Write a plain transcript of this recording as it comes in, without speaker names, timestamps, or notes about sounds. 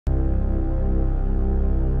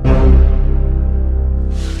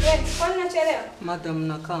umechelewa? Madam,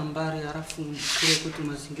 nakaa mbali halafu kule kwetu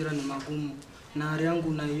mazingira ni magumu. Na hali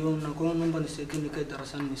yangu naiona, kwa hiyo naomba nisaidie nikae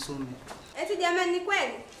darasani nisome. Eti jamani, ni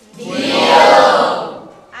kweli? Ndio.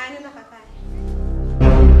 Nenda kakae.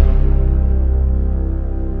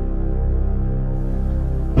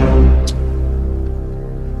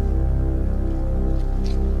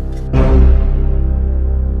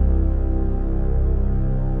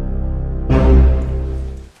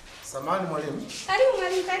 Samahani mwalimu. Karibu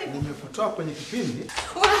mwalimu, karibu. Nimekutoa kwenye kipindi.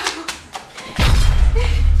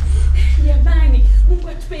 Jamani, Mungu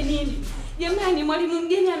atupe nini? Jamani, mwalimu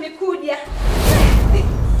mgeni amekuja.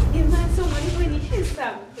 Jamani, sio mwalimu ni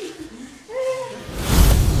handsome.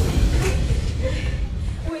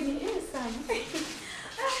 Wewe ni handsome.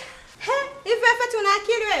 Hivi hapa tuna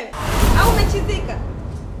akili wewe? Au umechizika?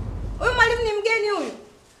 Huyu mwalimu ni mgeni huyu.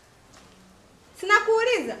 Sina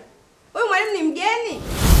kuuliza. Huyu mwalimu ni mgeni?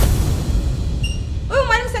 Huyu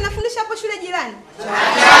mwalimu si anafundisha hapo shule jirani?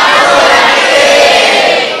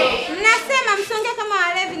 Mnasema msongee kama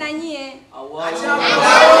walevi na nyie.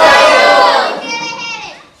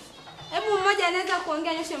 Hebu mmoja anaweza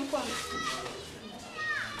kuongea, nyoshe mkono.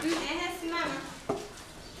 Simama.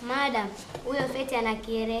 Madam, huyo Feti ana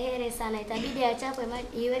kiherehere sana. Itabidi achapwe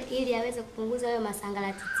ili aweze kupunguza hayo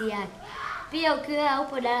masangalatiti yake. Pia ukiwa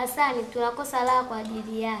haupo darasani tunakosa raha kwa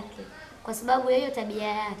ajili yake kwa sababu ya hiyo tabia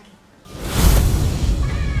yake.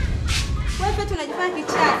 Wewe Feti unajifanya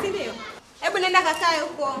kichaa, si ndio? Hebu nenda kakae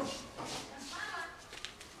huko.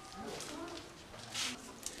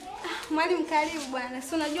 Mwalimu karibu bwana.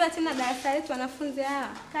 Si unajua tena darasa letu wanafunzi hawa.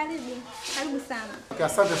 Karibu. Karibu sana. Okay,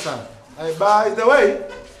 asante sana. By the way,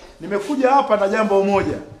 nimekuja hapa na jambo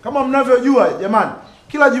moja. Kama mnavyojua jamani,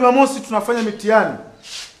 kila Jumamosi tunafanya mitihani.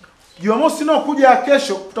 Jumamosi nao kuja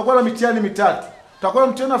kesho tutakuwa na mitihani mitatu. Tutakuwa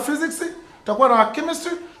na mtihani wa physics, tutakuwa na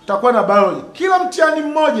chemistry, tutakuwa na biology. Kila mtihani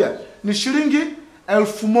mmoja ni shilingi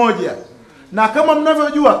 1000. Na kama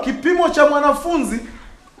mnavyojua kipimo cha mwanafunzi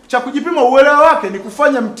cha kujipima uelewa wake ni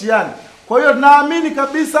kufanya mtihani. Kwa hiyo naamini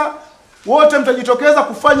kabisa wote mtajitokeza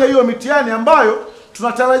kufanya hiyo mitihani ambayo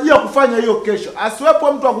tunatarajia kufanya hiyo kesho.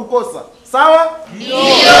 Asiwepo mtu akukosa. Sawa? Ndio.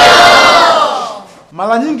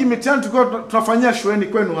 Mara nyingi mitihani tunafanyia shuleni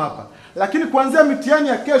kwenu hapa. Lakini kuanzia mitihani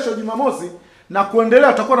ya kesho Jumamosi na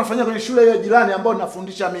kuendelea tutakuwa tunafanyia kwenye shule hiyo jirani ambayo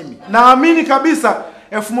ninafundisha mimi. Naamini kabisa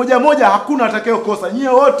 1000 hakuna atakayekosa. Nyie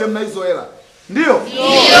wote mna hizo hela. Ndio? Ndio.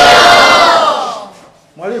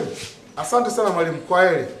 Mwalimu, asante sana mwalimu.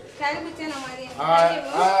 Kwaheri. Karibu tena mwalimu. Karibu.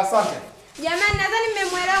 Asante. Jamani, nadhani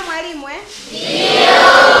mmemwelewa mwalimu eh? Ndio.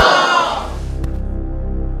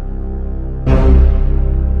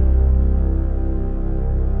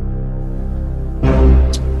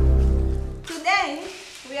 Today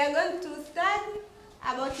we are going to study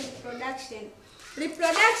about reproduction.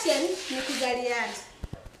 Reproduction ni kuzaliana.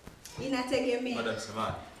 Inategemea. Madam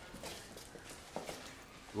Samani.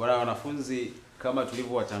 Wala wanafunzi kama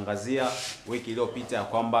tulivyowatangazia wiki iliyopita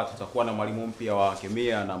kwamba tutakuwa na mwalimu mpya wa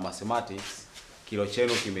kemia na mathematics, kilo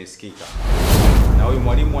chenu kimesikika. Na huyu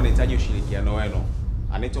mwalimu anahitaji ushirikiano wenu.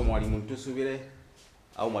 Anaitwa mwalimu Ntusu vile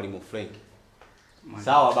au mwalimu Frank.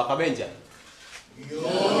 Sawa baka Benja?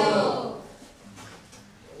 Yo.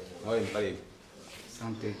 Wewe karibu.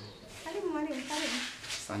 Asante. Karibu mwalimu, karibu.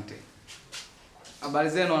 Asante. Habari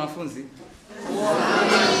zenu wanafunzi?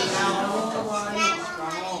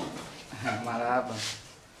 Marahaba.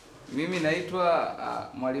 Mimi naitwa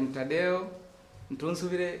Mwalimu Tadeo Ntunsu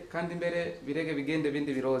vile kandi mbele vilege vigende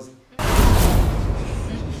vindi virozi.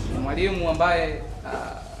 Mwalimu ambaye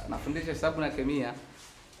nafundisha hesabu na kemia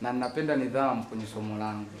na ninapenda nidhamu kwenye somo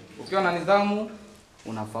langu. Ukiwa na nidhamu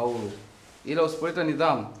unafaulu. Ila usipoleta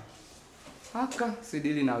nidhamu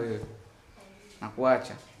sidili na wewe. Na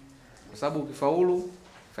kuacha. Kwa sababu ukifaulu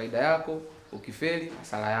faida yako, ukifeli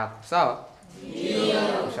hasara yako. Sawa? Ndio.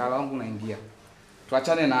 Mshahara wangu unaingia.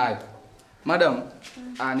 Tuachane na hayo. Madam,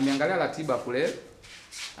 nimeangalia ratiba kule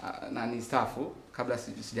na ni stafu kabla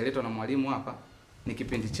sijaletwa na mwalimu hapa ni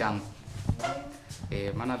kipindi changu.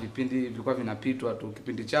 Maana vipindi vilikuwa vinapitwa tu.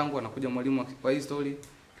 Kipindi changu anakuja mwalimu wa history,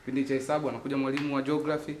 kipindi cha hesabu anakuja mwalimu wa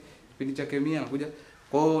geography, kipindi cha kemia anakuja.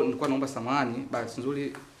 Kwa hiyo nilikuwa naomba samahani, bahati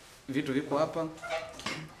nzuri vitu viko hapa.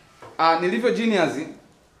 Nilivyo genius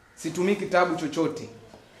situmii kitabu chochote.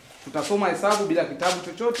 Tutasoma hesabu bila kitabu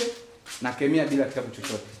chochote na kemia bila kitabu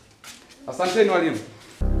chochote. Asanteni walimu.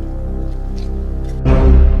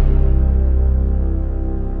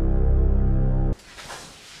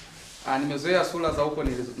 Nimezoea sura za huko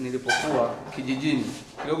nilipokuwa kijijini.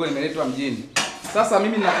 Kidogo nimeletwa mjini. Sasa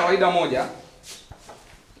mimi nina kawaida moja.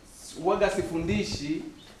 Huaga sifundishi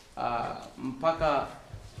mpaka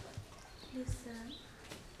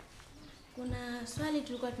Kuna swali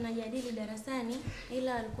tulikuwa tunajadili darasani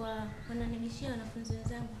ila walikuwa wananibishia wanafunzi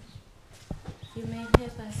wenzangu. You may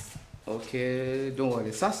help us. Okay, don't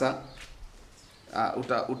worry. Sasa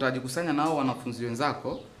utajikusanya nao wanafunzi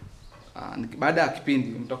wenzako. Baada ya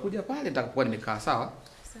kipindi mtakuja pale nitakapokuwa nimekaa, sawa?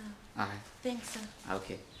 Sawa. Thanks sir.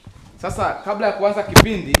 Okay. Sasa kabla ya kuanza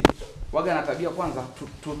kipindi, waga na tabia kwanza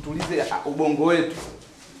tutulize ubongo wetu.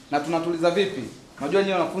 Na tunatuliza vipi? Unajua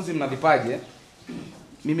nyinyi wanafunzi mna vipaji.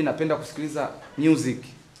 Mimi napenda kusikiliza music.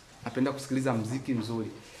 Napenda kusikiliza muziki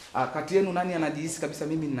mzuri. Kati yenu nani anajihisi kabisa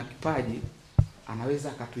mimi nina kipaji? Anaweza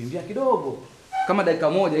akatuimbia kidogo kama dakika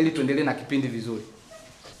moja ili tuendelee na kipindi vizuri.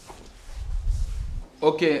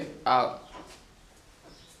 Okay,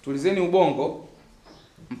 tulizeni ubongo,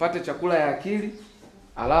 mpate chakula ya akili,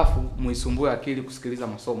 alafu muisumbue akili kusikiliza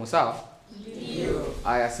masomo, sawa? Ndio.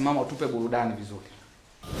 Haya, simama utupe burudani vizuri.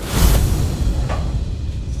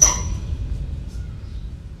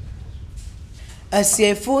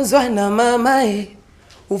 Asiyefunzwa na mamae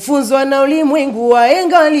ufunzwa na ulimwengu,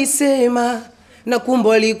 wahenga walisema, na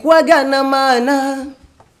kumbe alikuwaga na maana.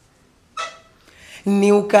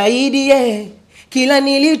 Ni ukaidi kila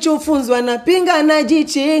nilichofunzwa napinga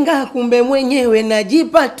najichenga, kumbe mwenyewe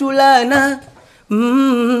najipatulana.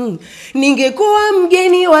 Ningekuwa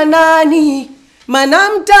mgeni wa nani, maana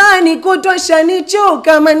mtaani kutosha nichoka,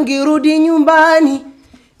 kama ningerudi nyumbani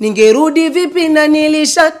ningerudi vipi na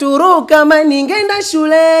nilishaturu, kama ningeenda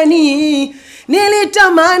shuleni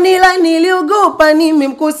nilitamani la niliogopa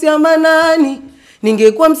nimemkosea manani.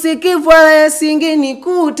 Ningekuwa msikivu wala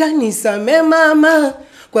yasingenikuta, nisame mama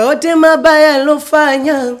kwa yote mabaya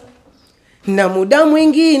alofanya, na muda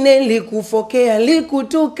mwingine likufokea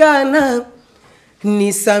likutukana.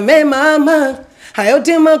 Nisame mama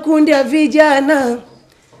hayote makundi ya vijana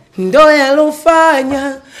ndo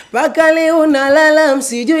yalofanya, mpaka leo nalala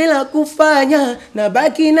msijui la kufanya, na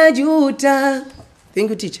baki na juta. Thank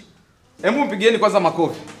you teacher. Hebu mpigieni kwanza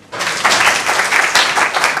makofi.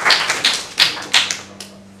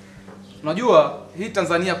 Unajua hii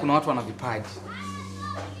Tanzania kuna watu wana vipaji,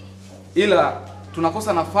 ila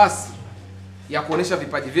tunakosa nafasi ya kuonesha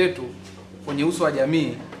vipaji vyetu kwenye uso wa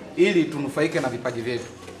jamii ili tunufaike na vipaji vyetu.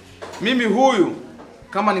 Mimi huyu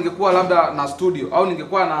kama ningekuwa labda na studio au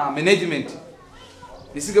ningekuwa na management,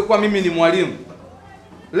 nisingekuwa mimi ni mwalimu,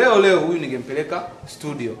 leo huyu ningempeleka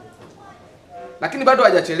studio. Lakini bado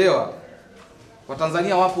hajachelewa.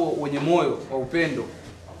 Watanzania wapo wenye moyo wa upendo.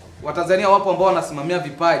 Watanzania wapo ambao wanasimamia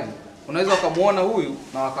vipaji. Unaweza ukamuona huyu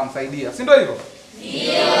na wakamsaidia. Si ndio hivyo?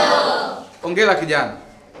 Ndio. Hongera kijana.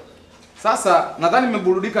 Sasa nadhani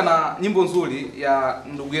mmeburudika na nyimbo nzuri ya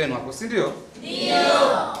ndugu yenu hapo, si ndio? Ndio.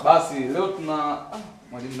 Basi leo tuna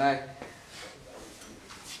mwalimu naye.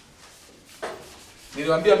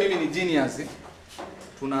 Niliwaambia mimi ni genius.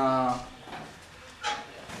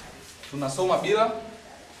 Tunasoma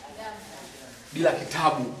bila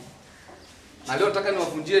kitabu. Na leo nataka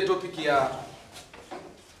niwavunjie topic ya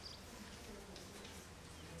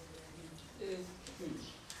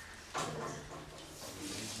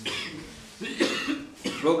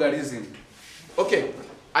logarithm. Okay,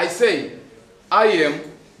 I say I am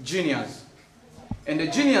genius. And the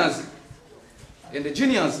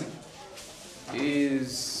genius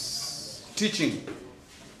is teaching.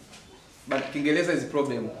 But Kiingereza is a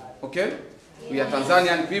problem. Okay? We are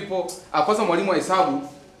Tanzanian people. Kwanza mwalimu wa hesabu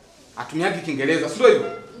atumiagi Kiingereza, sio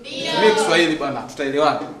hivyo? Ndio. Tumie Kiswahili bwana,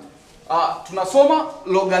 tutaelewana. Tunasoma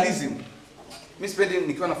logarithm. Mimi sipendi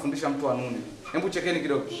nikiwa nafundisha mtu anuni. Hebu chekeni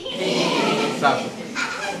kidogo. Safi.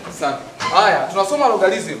 Haya, tunasoma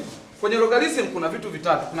logarithm. Kwenye logarithm kuna vitu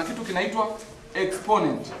vitatu. Kuna kitu kinaitwa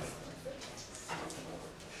exponent.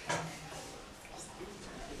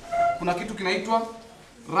 Kuna kitu kinaitwa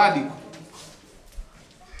radical.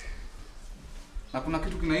 Na kuna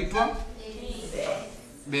kitu kinaitwa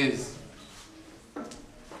base.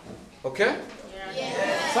 Okay? Yes.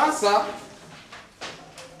 Sasa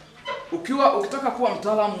ukitaka kuwa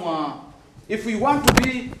mtaalamu wa, if you want to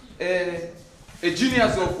be a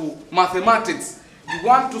genius of mathematics, you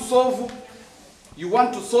want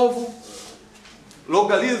to solve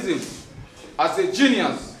logarithm as a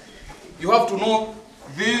genius, you have to know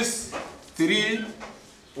these 3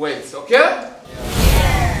 words, okay? Yeah.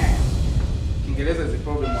 Kiingereza is a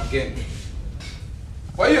problem again.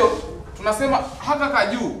 Kwa hiyo tunasema haka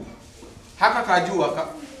kajuu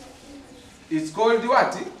it's called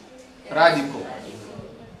what? Radical.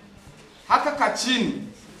 Haka kachini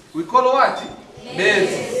we call what?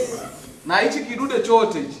 Base. Na hichi kidude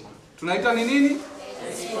chote tunaita ni nini?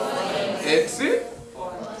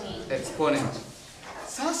 Exponent.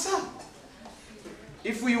 Sasa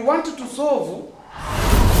if we want to solve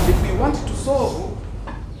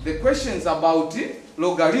the questions about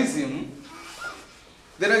logarithm,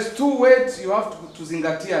 there is 2 words you have to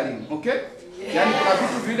zingatia lini, okay? Yaani kuna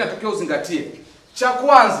vitu viwili natakiwa uzingatie. Cha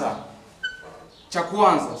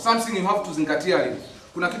kwanza, something you have to zingatia lini.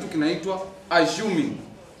 Kuna kitu kinaitwa assuming.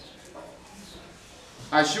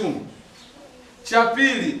 Assume. Cha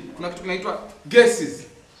pili, kuna kitu kinaitwa guesses.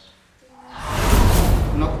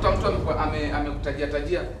 Unakuta mtu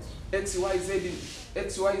amekutajia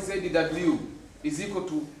XYZW is equal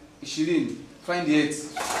to 20. Find x.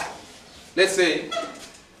 Let's say,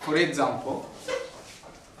 for example,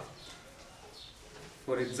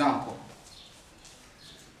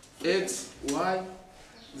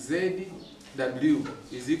 XYZW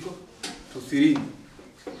is equal to 3.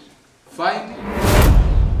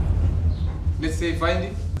 Let's say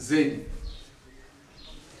find Z.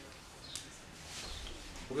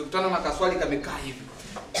 Ukikutana na kaswali kamekaa hivi,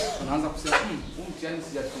 unaanza kusema huu mtihani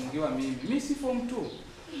sijatungiwa mimi. Mimi si form 2.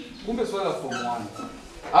 Kumbe swali la form 1.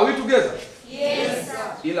 Are we together? Yes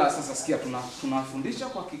sir. Ila sasa sikia, tunafundisha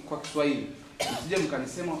kwa Kiswahili. Msije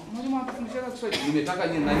mkanisema mwalimu anatufundisha kwa Kiswahili. Nimetaka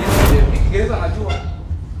nyinyi na nyinyi leo. Kiingereza najua.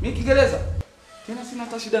 Mimi Kiingereza tena sina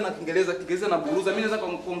hata shida na Kiingereza. Kiingereza na buruza. Mimi naweza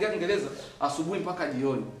kuongea Kiingereza asubuhi mpaka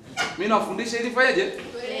jioni. Mimi nawafundisha ili fanyeje?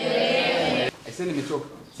 Aisee nimechoka.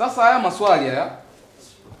 Sasa haya maswali haya.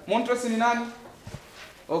 Montres ni nani?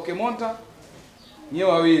 Okay, Monta.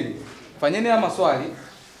 Nyewe wawili. Fanyeni haya maswali.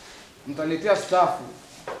 Mtaniletea staff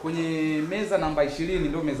kwenye meza namba 20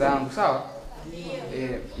 ndio meza yangu, sawa?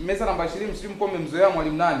 Ndio. Meza namba 20 msimu mko mmemzoea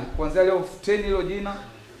mwalimu nani? Kuanzia leo 10 hilo jina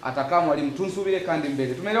atakaa mwalimu Tunsubire kandi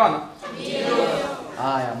mbele. Tumeelewana? Ndio.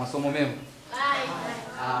 Haya, masomo mema.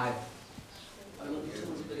 Haya.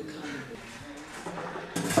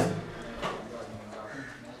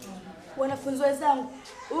 Wanafunzi wenzangu,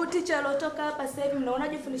 huyu teacher aliyotoka hapa sasa hivi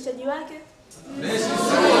mnaonaje ufundishaji wake?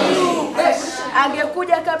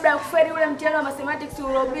 Angekuja kabla ya kufeli ule mtihani wa mathematics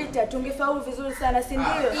uliopita, tungefaulu vizuri sana, si ndio?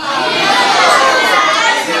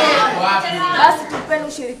 Basi tupeni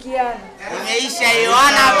ushirikiano. Umeisha hiyo,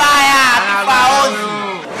 ana baya tufaulu.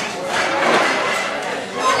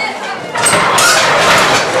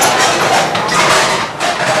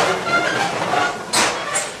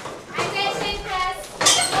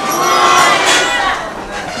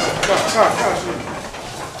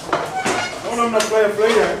 Naona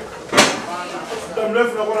mnafurahia. Muda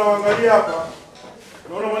mrefu nakuwa naangalia hapa.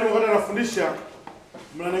 Naona mwalimu wakati anafundisha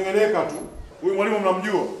mnanengeneka tu. Huyu mwalimu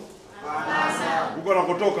mnamjua? Huko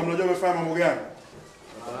anakotoka mnajua amefanya mambo gani?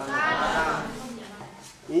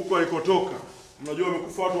 Huko alikotoka mnajua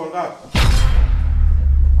amekufa watu wangapi?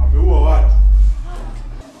 Ameua watu.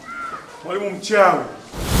 Mwalimu mchawi.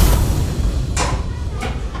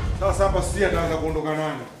 Sasa hapa si ataanza kuondoka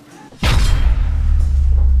nani?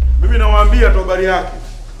 Mimi nawaambia tu habari yake.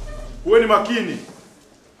 Uweni makini.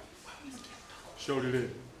 Shauri leo.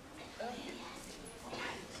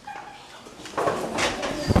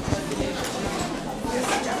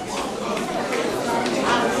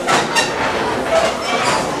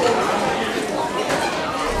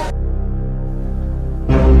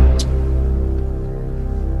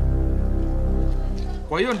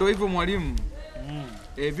 Kwa hiyo ndio hivyo mwalimu.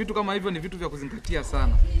 Vitu kama hivyo ni vitu vya kuzingatia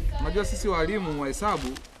sana. Unajua sisi walimu wa hesabu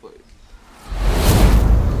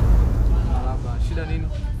shida nini?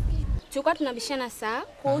 Tulikuwa tunabishana saa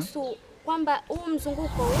kuhusu kwamba huu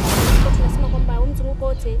mzunguko tunasema kwamba huu mzunguko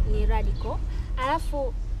wote ni radical.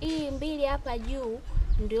 Alafu hii mbili hapa juu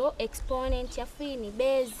ndio exponent, ya hii ni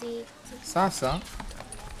base. Sasa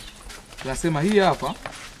tunasema hii hapa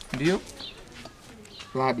ndio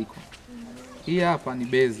radical. Hii hapa ni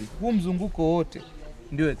base. Huu mzunguko wote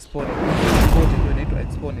ndio exponent. Wote ndio inaitwa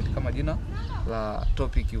exponent kama jina la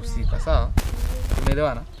topic husika, sawa?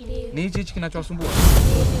 Tumeelewana? Ni hichi kinachowasumbua?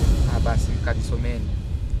 Basi kadisomeni.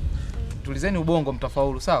 Tulizeni ubongo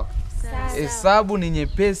mtafaulu, sawa? Hesabu ni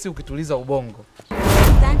nyepesi ukituliza ubongo.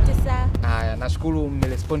 Asante sana. Haya, nashukuru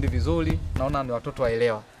mmerespondi vizuri. Naona ni watoto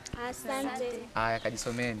waelewa. Asante. Haya,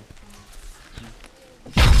 kadisomeni.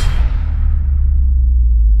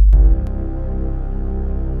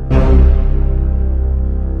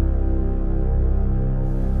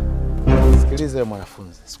 Sikiliza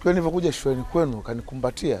mwanafunzi. Siku ile nilipokuja shuleni kwenu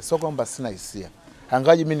kanikumbatia, sio kwamba sina hisia.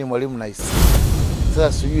 Angaji mimi ni mwalimu na hisia.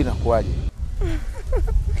 Sasa sijui inakuaje.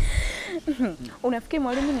 Unafikiri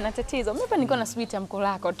mwalimu nina tatizo? Mimi hapa nilikuwa nasubiri tamko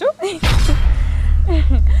lako tu.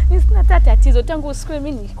 Mimi sina tatizo, tangu usiku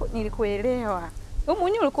mimi nilikuelewa. Wewe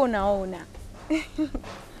mwenyewe ulikuwa unaona.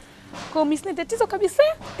 Kwa mimi sina tatizo kabisa.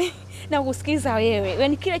 Na kusikiliza wewe.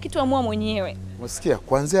 Yaani kila kitu amua mwenyewe. Unasikia?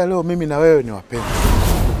 Kuanzia leo mimi na wewe ni wapenzi.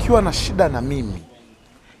 Ukiwa na shida na mimi,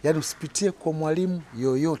 yaani usipitie kwa mwalimu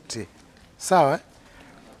yoyote. Sawa?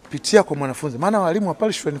 pitia kwa mwanafunzi. Maana walimu wa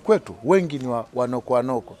pale shuleni kwetu wengi ni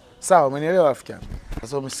wanoko. Sawa, umenielewa rafiki yangu?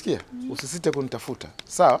 Sasa umesikia? Usisite kunitafuta.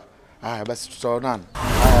 Sawa? Haya basi tutaonana.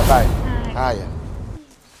 Haya bye. Haya.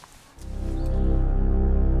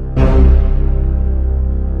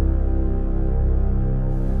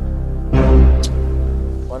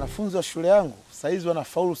 Wanafunzi wa shule yangu saizi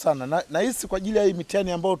wanafaulu sana. Na hisi kwa ajili ya hii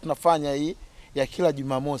mitihani ambayo tunafanya hii ya kila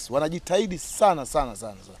Jumamosi. Wanajitahidi sana.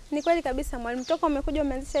 Ni kweli kabisa mwalimu. Toka umekuja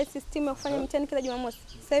umeanzisha hii system ya kufanya mitihani kila Jumamosi.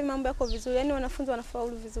 Sasa hivi mambo yako vizuri. Yaani wanafunzi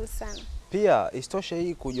wanafaulu vizuri sana. Pia istoshe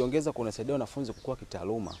hii kujiongeza kunasaidia wanafunzi kukua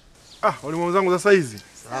kitaaluma. Walimu wenzangu sasa hizi.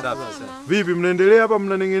 Vipi mnaendelea hapa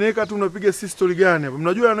mnanengeneka tu mnapiga story gani hapa?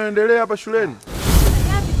 Mnajua yanayoendelea hapa shuleni?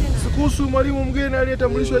 Sikuhusu mwalimu mgeni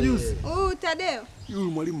aliyetambulishwa juzi. Tadeo.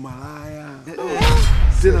 Yule mwalimu malaya.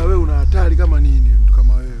 Tena wewe una hatari kama nini mtu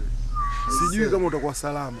kama wewe? Sijui kama utakuwa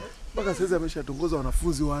salama. Mpaka sasa ameshatongoza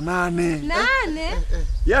wanafunzi 8. 8?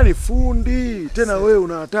 Yaani fundi. Tena wewe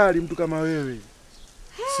una hatari mtu kama wewe.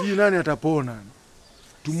 Sijui nani atapona.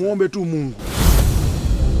 Tumuombe tu Mungu.